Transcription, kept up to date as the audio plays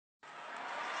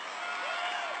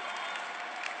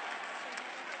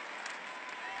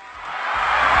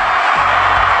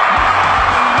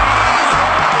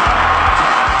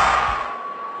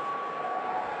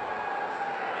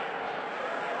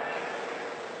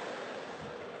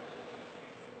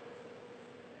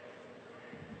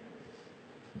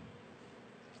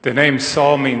The name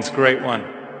Saul means great one.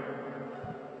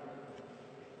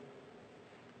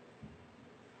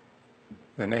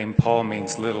 The name Paul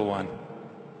means little one.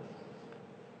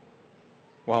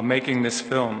 While making this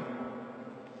film,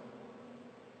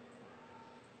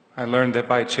 I learned that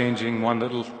by changing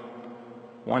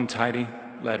one tiny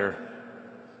letter,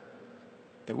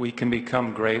 that we can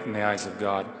become great in the eyes of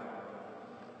God.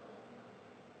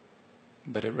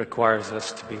 But it requires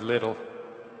us to be little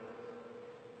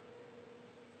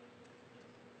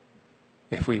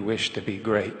if we wish to be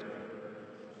great.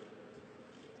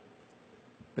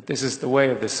 But this is the way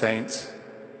of the saints.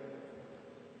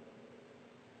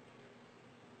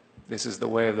 This is the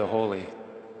way of the holy.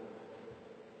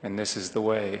 And this is the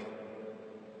way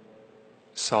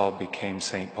Saul became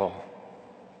St. Paul.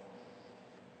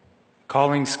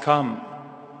 Callings come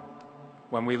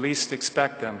when we least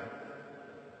expect them.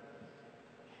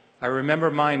 I remember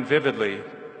mine vividly.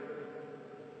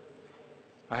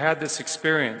 I had this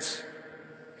experience.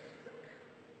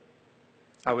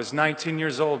 I was 19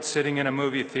 years old, sitting in a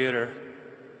movie theater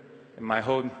in my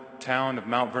hometown of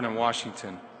Mount Vernon,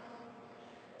 Washington.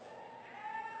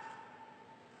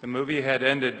 The movie had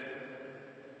ended,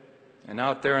 and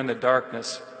out there in the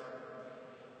darkness,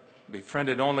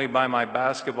 befriended only by my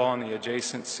basketball in the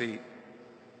adjacent seat,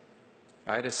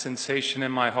 I had a sensation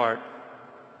in my heart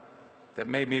that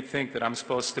made me think that I'm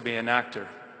supposed to be an actor,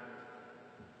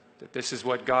 that this is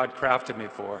what God crafted me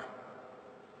for,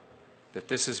 that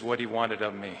this is what He wanted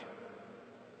of me.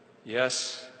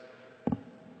 Yes,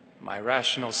 my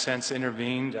rational sense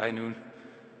intervened. I knew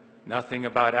nothing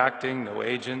about acting, no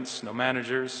agents, no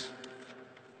managers.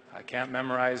 I can't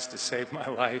memorize to save my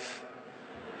life.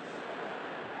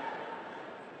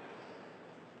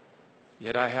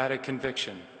 Yet I had a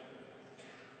conviction.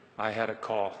 I had a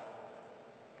call.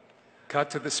 Cut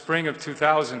to the spring of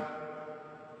 2000.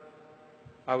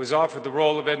 I was offered the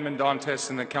role of Edmond Dantes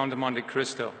in The Count of Monte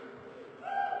Cristo.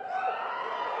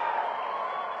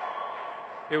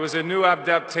 It was a new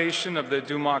adaptation of the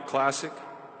Dumas classic.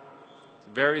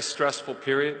 A very stressful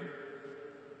period.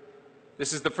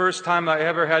 This is the first time I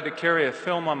ever had to carry a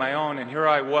film on my own, and here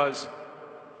I was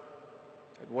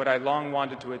at what I long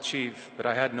wanted to achieve, but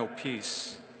I had no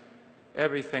peace.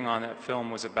 Everything on that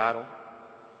film was a battle.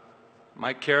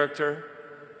 My character,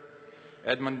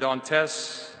 Edmond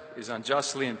Dantes, is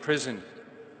unjustly imprisoned.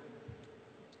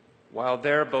 While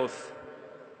there, both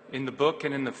in the book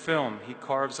and in the film, he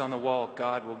carves on the wall,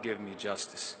 "God will give me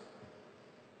justice."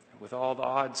 And with all the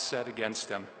odds set against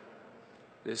him,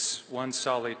 this one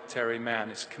solitary man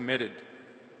is committed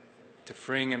to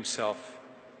freeing himself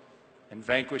and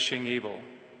vanquishing evil,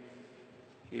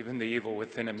 even the evil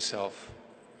within himself.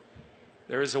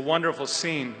 There is a wonderful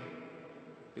scene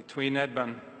between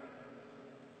Edmond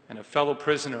and a fellow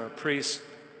prisoner, a priest,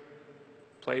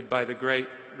 played by the great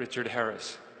Richard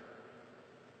Harris.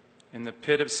 In the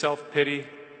pit of self-pity,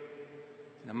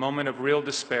 in a moment of real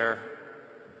despair,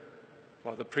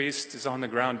 while the priest is on the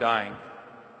ground dying,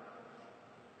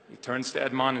 he turns to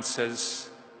Edmond and says,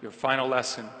 "Your final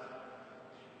lesson,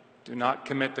 do not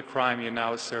commit the crime you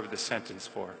now serve the sentence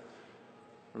for.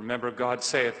 Remember, God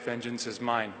saith, vengeance is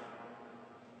mine."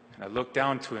 And I look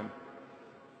down to him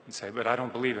and say, "But I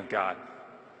don't believe in God."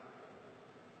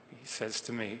 He says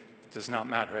to me, "It does not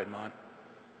matter, Edmond.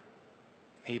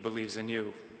 He believes in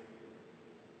you."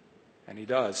 And He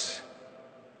does.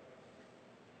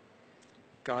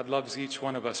 God loves each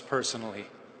one of us personally,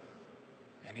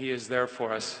 and He is there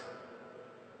for us,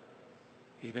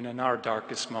 even in our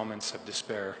darkest moments of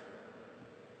despair.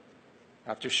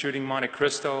 After shooting Monte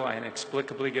Cristo, I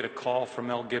inexplicably get a call from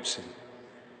Mel Gibson.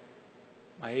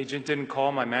 My agent didn't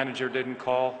call, my manager didn't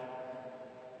call.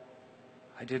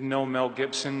 I didn't know Mel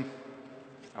Gibson.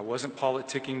 I wasn't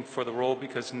politicking for the role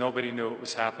because nobody knew it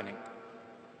was happening.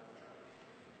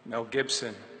 Mel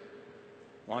Gibson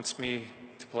wants me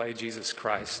to play Jesus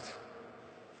Christ.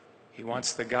 He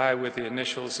wants the guy with the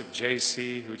initials of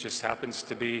JC, who just happens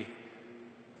to be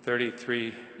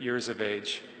 33 years of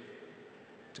age,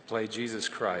 to play Jesus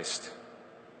Christ.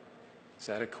 Is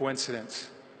that a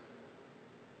coincidence?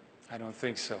 I don't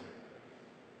think so.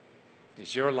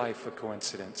 Is your life a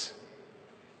coincidence?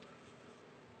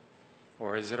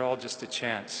 Or is it all just a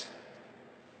chance?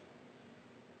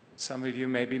 Some of you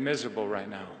may be miserable right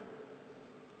now,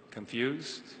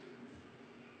 confused,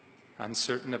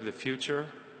 uncertain of the future,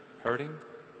 hurting.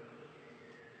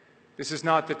 This is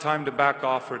not the time to back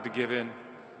off or to give in.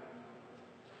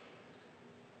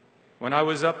 When I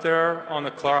was up there on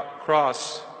the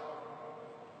cross,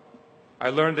 I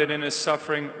learned that in His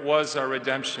suffering was our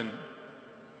redemption.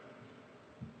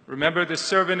 Remember, the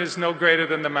servant is no greater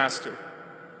than the master.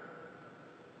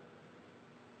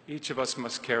 Each of us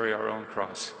must carry our own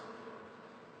cross.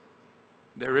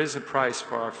 There is a price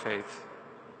for our faith,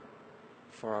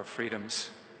 for our freedoms.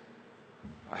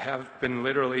 I have been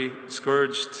literally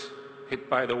scourged, hit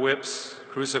by the whips,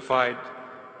 crucified,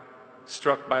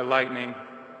 struck by lightning.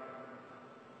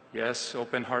 Yes,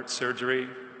 open heart surgery.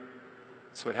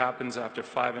 That's what happens after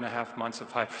 5.5 months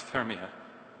of hypothermia.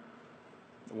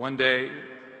 One day,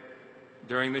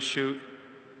 during the shoot,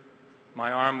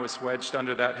 my arm was wedged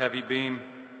under that heavy beam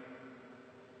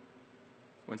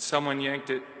when someone yanked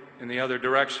it in the other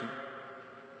direction.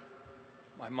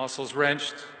 My muscles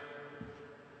wrenched,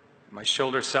 my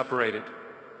shoulder separated.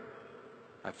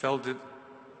 I fell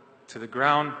to the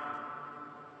ground,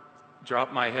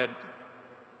 dropped my head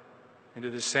into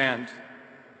the sand.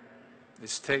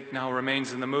 This take now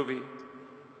remains in the movie.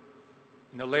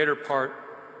 In the later part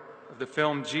of the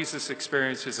film, Jesus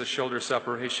experiences a shoulder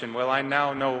separation. Well, I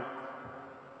now know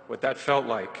what that felt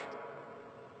like.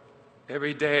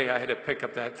 Every day I had to pick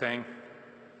up that thing.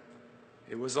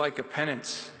 It was like a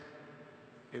penance.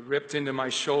 It ripped into my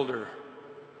shoulder,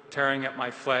 tearing at my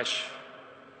flesh.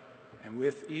 And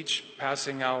with each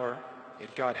passing hour,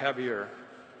 it got heavier.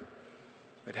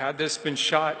 But had this been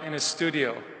shot in a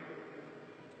studio,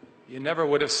 you never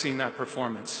would have seen that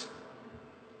performance.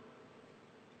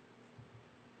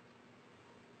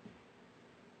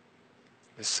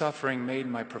 The suffering made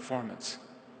my performance,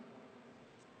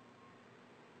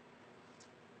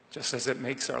 just as it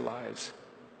makes our lives.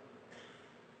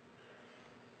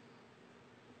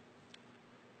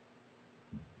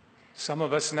 Some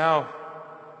of us now,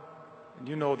 and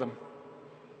you know them,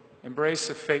 embrace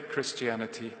a fake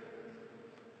Christianity,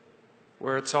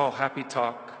 where it's all happy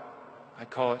talk. I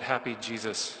call it happy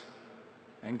Jesus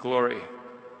and glory.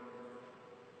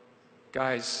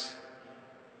 Guys,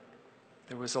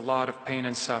 there was a lot of pain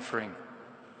and suffering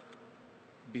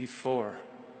before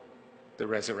the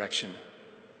resurrection.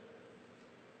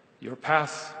 Your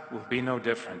path will be no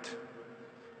different.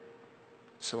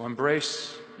 So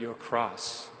embrace your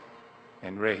cross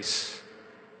and race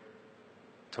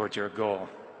toward your goal.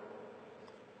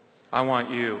 I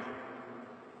want you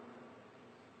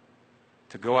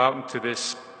to go out into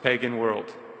this pagan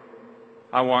world.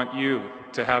 I want you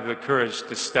to have the courage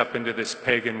to step into this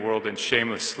pagan world and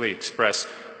shamelessly express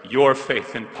your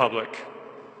faith in public.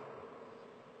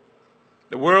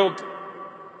 The world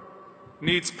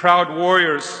needs proud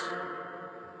warriors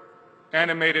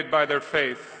animated by their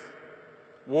faith.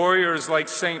 Warriors like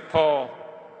St. Paul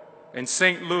and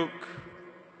St. Luke,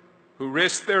 who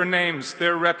risked their names,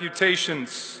 their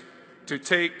reputations, to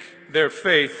take their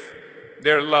faith,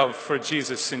 their love for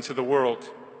Jesus into the world.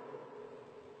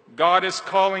 God is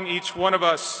calling each one of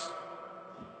us,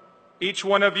 each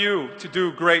one of you, to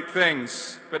do great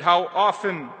things. But how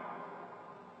often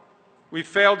we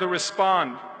fail to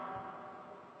respond,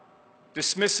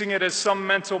 dismissing it as some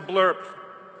mental blurb.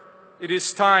 It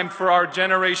is time for our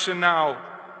generation now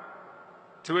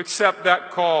to accept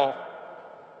that call,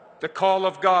 the call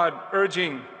of God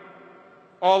urging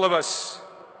all of us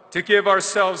to give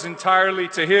ourselves entirely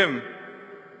to Him,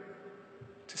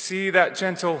 to see that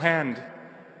gentle hand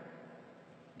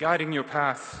guiding your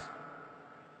path.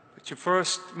 But you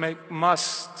first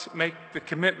must make the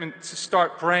commitment to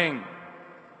start praying,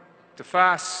 to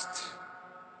fast,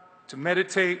 to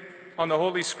meditate on the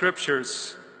Holy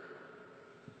Scriptures,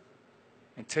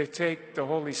 and to take the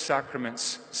Holy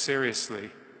Sacraments seriously.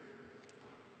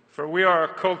 For we are a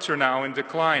culture now in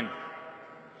decline.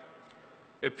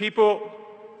 A people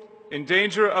in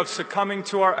danger of succumbing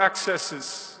to our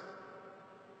excesses.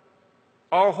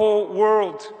 Our whole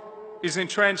world is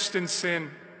entrenched in sin.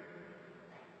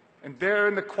 And there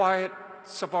in the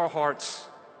quiets of our hearts,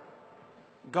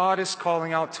 God is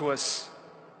calling out to us,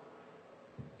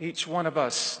 each one of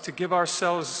us, to give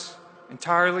ourselves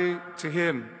entirely to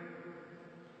Him.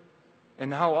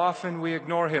 And how often we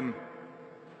ignore Him,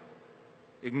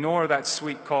 ignore that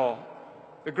sweet call.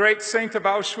 The great saint of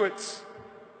Auschwitz,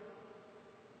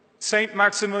 Saint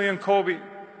Maximilian Kolbe,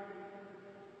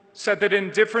 said that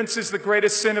indifference is the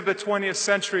greatest sin of the 20th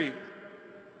century.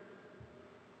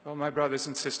 Well, my brothers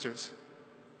and sisters,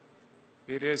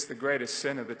 it is the greatest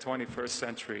sin of the 21st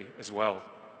century as well.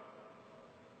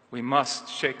 We must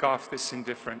shake off this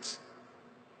indifference,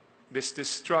 this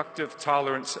destructive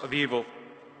tolerance of evil.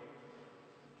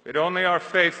 But only our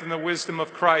faith in the wisdom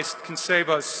of Christ can save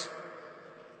us.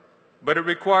 But it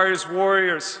requires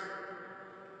warriors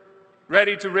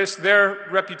ready to risk their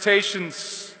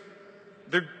reputations,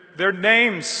 their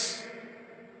names,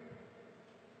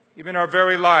 even our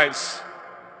very lives,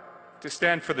 to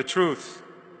stand for the truth.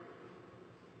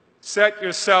 Set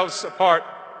yourselves apart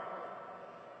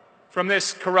from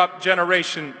this corrupt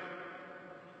generation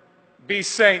be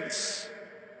saints.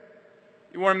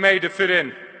 You weren't made to fit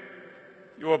in.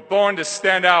 You were born to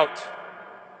stand out.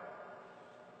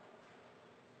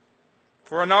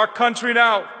 For in our country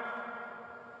now,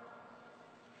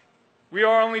 we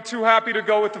are only too happy to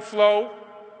go with the flow.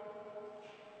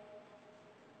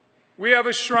 We have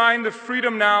enshrined the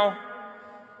freedom now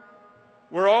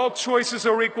where all choices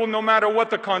are equal no matter what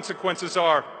the consequences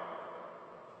are.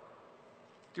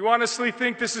 Do you honestly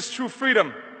think this is true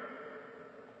freedom?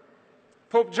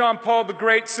 Pope John Paul the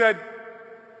Great said,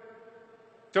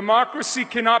 "Democracy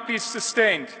cannot be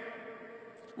sustained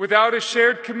without a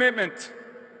shared commitment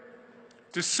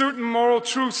to certain moral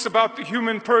truths about the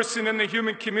human person and the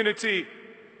human community."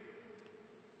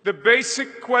 The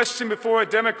basic question before a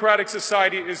democratic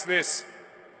society is this: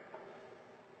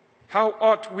 how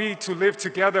ought we to live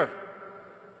together?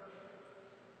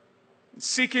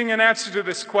 Seeking an answer to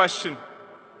this question,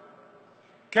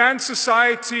 can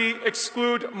society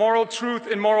exclude moral truth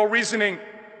and moral reasoning?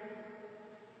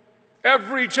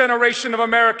 Every generation of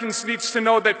Americans needs to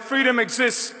know that freedom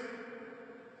exists,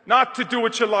 not to do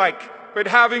what you like, but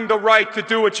having the right to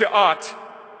do what you ought.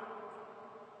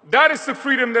 That is the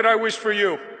freedom that I wish for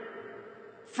you.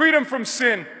 Freedom from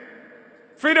sin,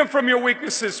 freedom from your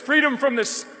weaknesses, freedom from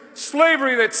this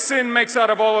slavery that sin makes out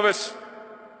of all of us.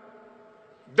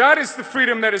 That is the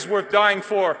freedom that is worth dying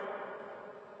for.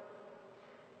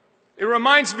 It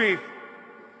reminds me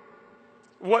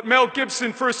what Mel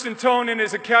Gibson first intoned in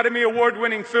his Academy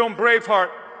Award-winning film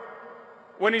Braveheart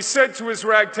when he said to his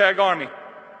ragtag army,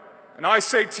 and I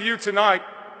say to you tonight,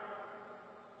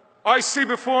 I see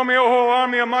before me a whole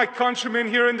army of my countrymen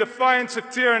here in defiance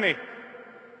of tyranny.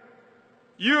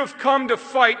 You have come to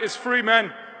fight as free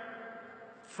men.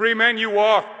 Free men you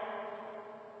are.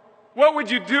 What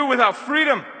would you do without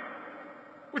freedom?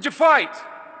 Would you fight?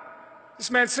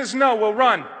 This man says, no, we'll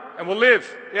run and we'll live.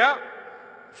 Yeah?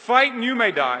 Fight and you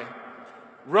may die.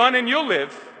 Run and you'll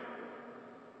live.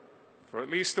 For at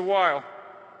least a while.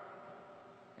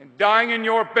 And dying in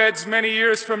your beds many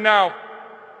years from now,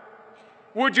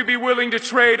 would you be willing to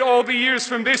trade all the years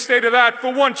from this day to that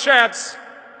for one chance?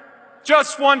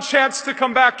 Just one chance to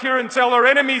come back here and tell our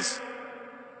enemies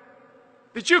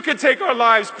that you can take our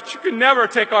lives, but you can never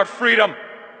take our freedom.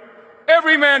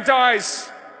 Every man dies.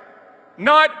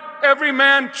 Not every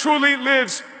man truly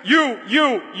lives. You.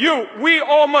 We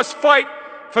all must fight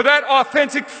for that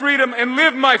authentic freedom and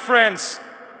live, my friends.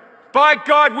 By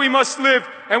God, we must live.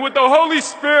 And with the Holy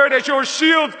Spirit as your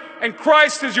shield and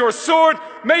Christ as your sword,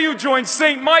 may you join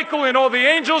Saint Michael and all the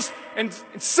angels in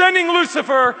sending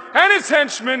Lucifer and his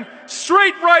henchmen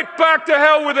straight right back to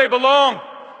hell where they belong.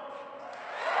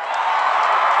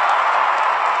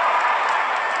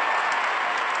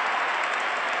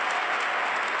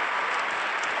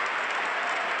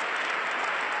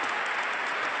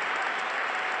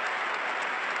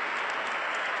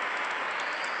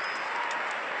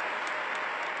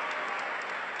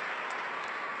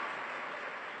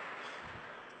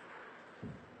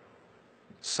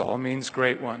 Saul means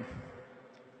great one.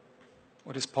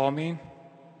 What does Paul mean?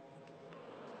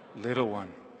 Little one.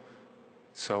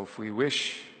 So if we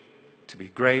wish to be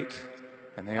great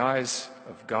in the eyes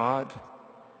of God,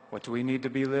 what do we need to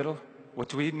be little? What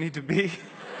do we need to be?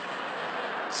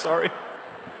 Sorry.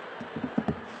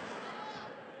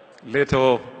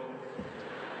 Little.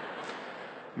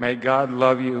 May God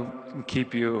love you and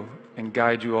keep you and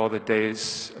guide you all the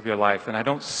days of your life. And I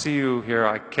don't see you here.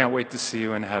 I can't wait to see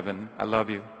you in heaven. I love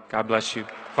you. God bless you.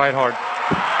 Fight hard.